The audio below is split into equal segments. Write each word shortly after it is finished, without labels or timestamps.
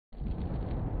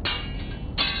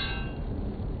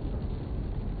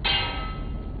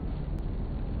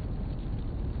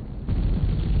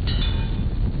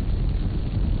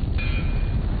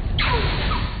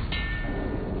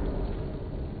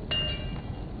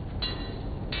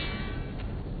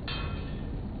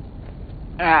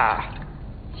Ah,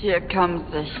 here comes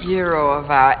the hero of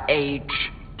our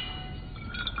age.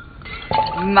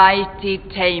 Mighty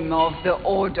tamer of the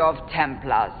Order of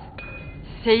Templars.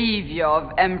 Savior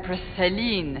of Empress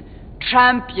Celine.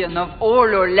 Champion of all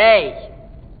Olay.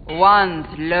 Once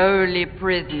lowly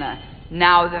prisoner,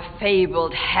 now the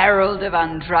fabled Herald of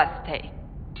Andraste.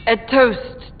 A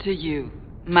toast to you,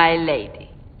 my lady.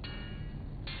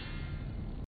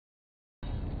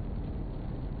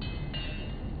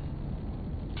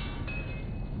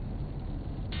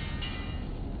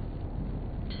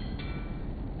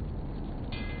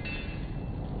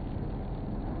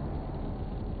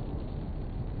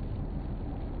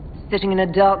 Sitting in a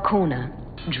dark corner,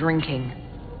 drinking.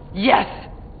 Yes!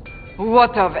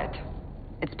 What of it?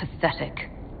 It's pathetic.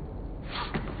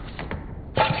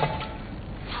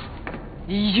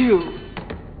 You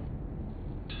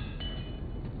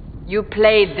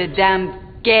played the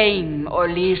damned game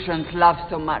Orlesians love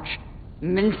so much,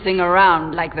 mincing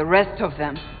around like the rest of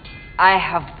them. I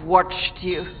have watched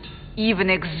you, even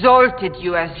exalted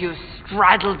you as you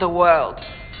straddled the world.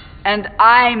 And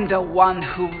I'm the one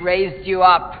who raised you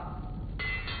up.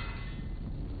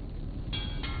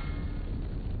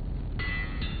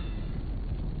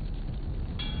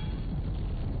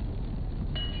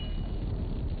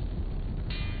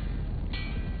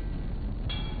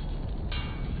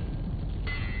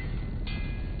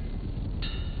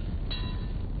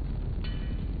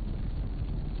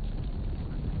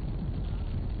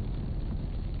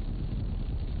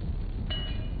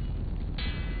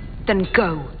 Then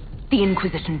go. The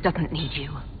Inquisition doesn't need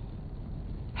you.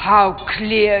 How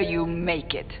clear you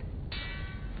make it.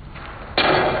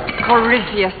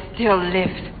 Coryphia still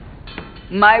lives.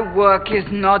 My work is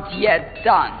not yet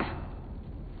done.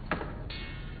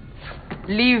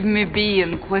 Leave me be,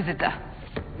 Inquisitor.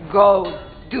 Go,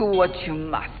 do what you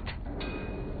must.